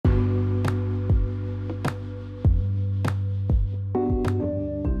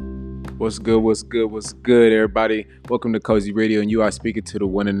What's good? What's good? What's good, everybody? Welcome to Cozy Radio, and you are speaking to the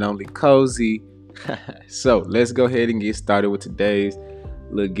one and only Cozy. So let's go ahead and get started with today's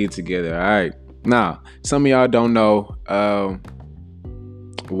little get together. All right. Now, some of y'all don't know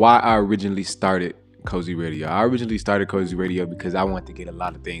why I originally started Cozy Radio. I originally started Cozy Radio because I wanted to get a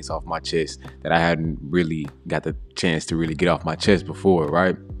lot of things off my chest that I hadn't really got the chance to really get off my chest before,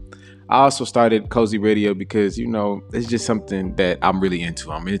 right? I also started Cozy Radio because, it's just something that I'm really into.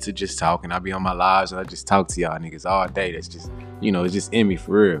 I'm into just talking. I be on my lives and I just talk to y'all niggas all day. That's just, it's just in me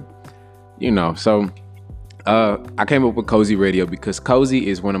for real. So I came up with Cozy Radio because Cozy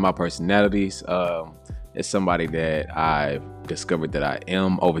is one of my personalities. It's somebody that I've discovered that I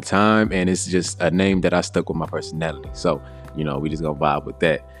am over time, and it's just a name that I stuck with my personality. So, we just gonna vibe with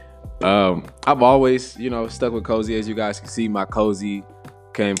that. I've always, stuck with Cozy. As you guys can see, my Cozy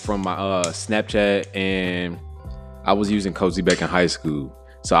came from my Snapchat, and I was using Cozy back in high school.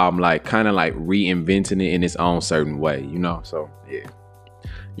 So I'm kind of reinventing it in its own certain way, So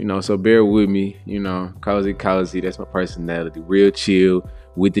yeah, so bear with me, Cozy. That's my personality. Real chill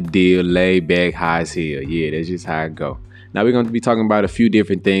with the deal, laid back, high as hell. Yeah, that's just how it go. Now we're going to be talking about a few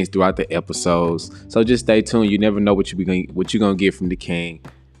different things throughout the episodes. So just stay tuned. You never know what you're going to get from the king.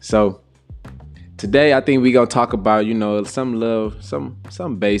 So today, I think we're going to talk about, some love, some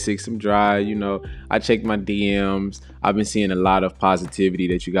basics, some dry, I checked my DMs. I've been seeing a lot of positivity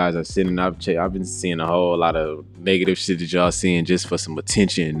that you guys are sending. I've been seeing a whole lot of negative shit that y'all seeing just for some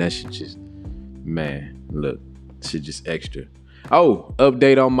attention. That shit just, man, look, shit just extra. Oh,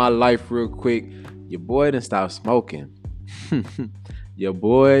 update on my life real quick. Your boy done stopped smoking. Your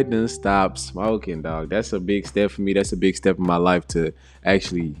boy done stopped smoking, dog. That's a big step for me. That's a big step in my life to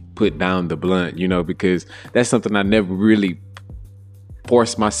actually put down the blunt, because that's something I never really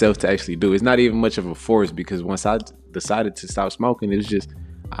forced myself to actually do. It's not even much of a force, because once I decided to stop smoking, it was just,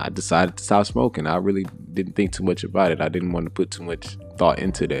 I decided to stop smoking. I really didn't think too much about it. I didn't want to put too much thought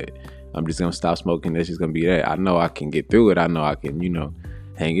into that. I'm just going to stop smoking. That's just going to be that. I know I can get through it. I know I can,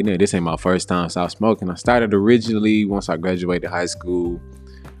 hang in there. This ain't my first time stop smoking. I started originally once I graduated high school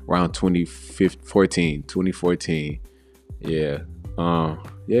around 2014. Yeah. I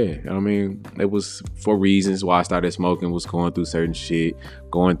mean, it was for reasons why I started smoking. Was going through certain shit,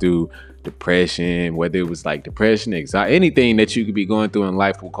 going through depression, whether it was depression, anxiety, anything that you could be going through in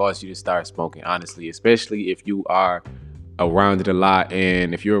life will cause you to start smoking, honestly, especially if you are around it a lot.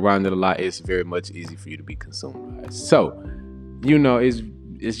 And if you're around it a lot, it's very much easy for you to be consumed by it. So,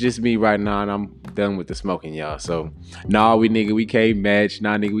 it's just me right now, and I'm done with the smoking, y'all. So, we can't match.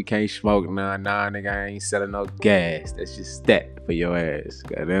 We can't smoke. Nigga, I ain't selling no gas. That's just that for your ass.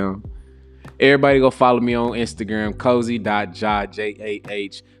 Goddamn. Everybody go follow me on Instagram, cozy.jah,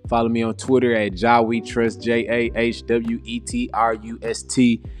 J-A-H. Follow me on Twitter at JahWeTrust,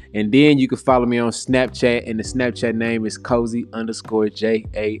 JahWeTrust. And then you can follow me on Snapchat, and the Snapchat name is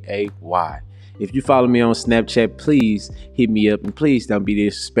cozy_JAAY. If you follow me on Snapchat, please hit me up, and please don't be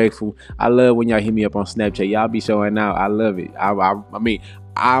disrespectful. I love when y'all hit me up on Snapchat. Y'all be showing out. I love it. I mean,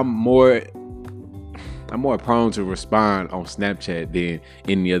 I'm more prone to respond on Snapchat than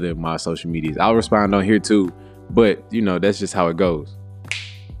any other of my social medias. I'll respond on here too, but that's just how it goes.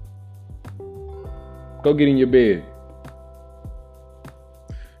 Go get in your bed.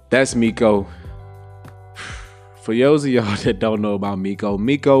 That's Miko. For those of y'all that don't know about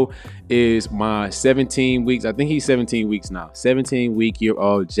Miko is my 17 weeks. I think he's 17 weeks now.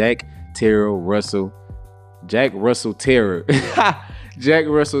 17-week-old Jack Russell Terrier. Jack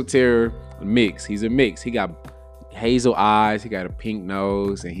Russell Terrier mix. He's a mix. He got hazel eyes. He got a pink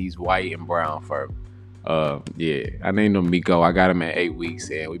nose, and he's white and brown fur. I named him Miko. I got him at 8 weeks,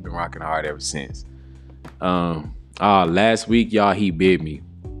 and we've been rocking hard ever since. Last week, y'all, he bit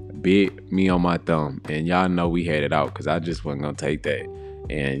me on my thumb, and y'all know we had it out because I just wasn't gonna take that.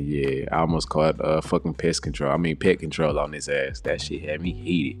 And yeah, I almost caught fucking pet control on his ass. That shit had me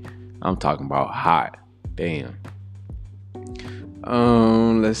heated. I'm talking about hot. Damn.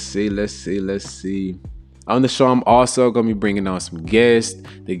 Let's see. On the show, I'm also gonna be bringing on some guests.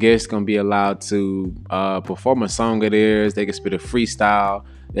 The guests gonna be allowed to perform a song of theirs. They can spit a freestyle.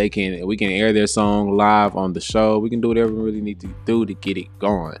 We can air their song live on the show. We can do whatever we really need to do to get it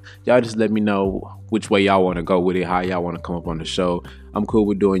going. Y'all just let me know which way y'all want to go with it, how y'all want to come up on the show. I'm cool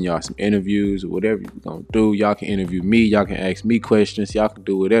with doing y'all some interviews or whatever you're going to do. Y'all can interview me. Y'all can ask me questions. Y'all can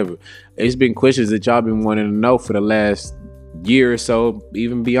do whatever. It's been questions that y'all been wanting to know for the last year or so,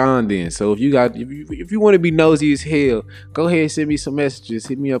 even beyond then. So if you want to be nosy as hell, go ahead and send me some messages.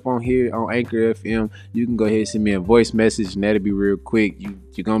 Hit me up on here on Anchor FM. You can go ahead and send me a voice message, and that'll be real quick.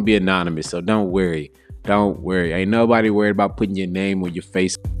 You're gonna be anonymous, so don't worry. Ain't nobody worried about putting your name or your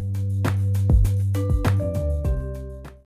face